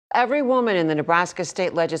Every woman in the Nebraska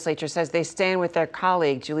state legislature says they stand with their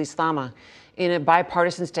colleague, Julie Slama. In a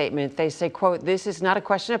bipartisan statement, they say, quote, "This is not a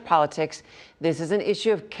question of politics. This is an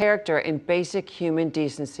issue of character and basic human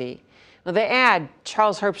decency." Now, they add,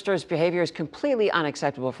 Charles Herbster's behavior is completely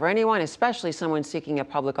unacceptable for anyone, especially someone seeking a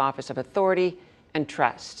public office of authority and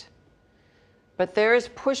trust. But there is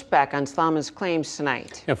pushback on Slama's claims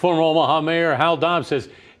tonight. And former Omaha Mayor Hal Daub says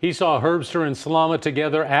he saw Herbster and Slama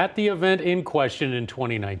together at the event in question in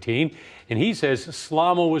 2019. And he says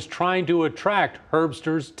Slama was trying to attract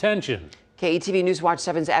Herbster's attention. KETV News Watch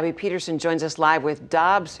 7's Abby Peterson joins us live with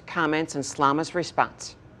Daub's comments and Slama's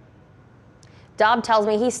response. Daub tells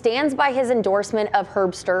me he stands by his endorsement of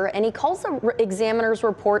Herbster, and he calls the Examiner's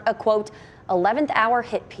report a, quote, 11th hour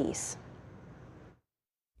hit piece.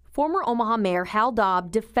 Former Omaha Mayor Hal Daub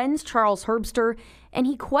defends Charles Herbster, and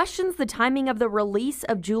he questions the timing of the release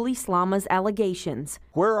of Julie Slama's allegations.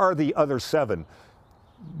 Where are the other 7?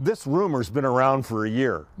 This rumor's been around for a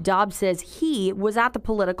year. Daub says he was at the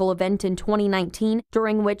political event in 2019,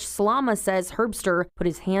 during which Slama says Herbster put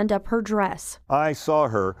his hand up her dress. I saw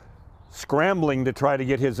her scrambling to try to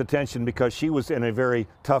get his attention because she was in a very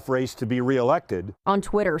tough race to be reelected. On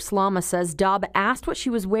Twitter, Slama says Daub asked what she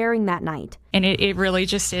was wearing that night. And it really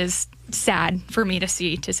just is sad for me to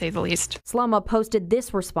see, to say the least. Slama posted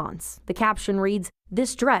this response. The caption reads,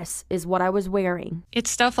 "This dress is what I was wearing."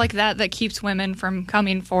 It's stuff like that that keeps women from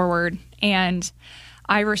coming forward. And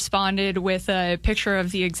I responded with a picture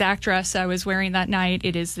of the exact dress I was wearing that night.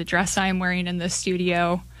 It is the dress I'm wearing in the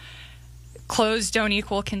studio. Clothes don't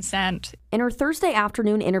equal consent. In her Thursday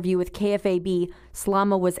afternoon interview with KFAB,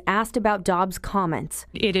 Slama was asked about Daub's comments.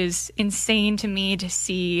 It is insane to me to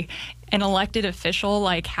see an elected official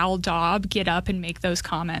like Hal Daub get up and make those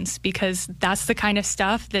comments, because that's the kind of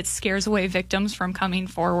stuff that scares away victims from coming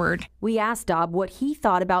forward. We asked Daub what he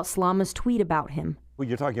thought about Slama's tweet about him.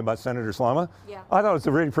 You're talking about Senator Slama? Yeah. I thought it was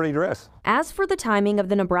a really pretty dress. As for the timing of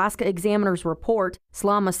the Nebraska Examiner's report,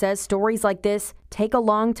 Slama says stories like this take a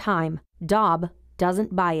long time. Daub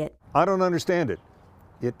doesn't buy it. I don't understand it.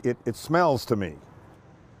 It smells to me.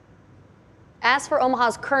 As for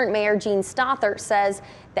Omaha's current mayor, Jean Stothert, says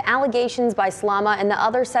the allegations by Slama and the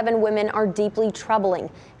other 7 women are deeply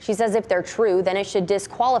troubling. She says if they're true, then it should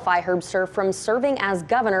disqualify Herbster from serving as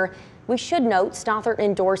governor. We should note Stothert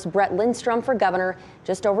endorsed Brett Lindstrom for governor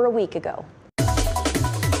just over a week ago.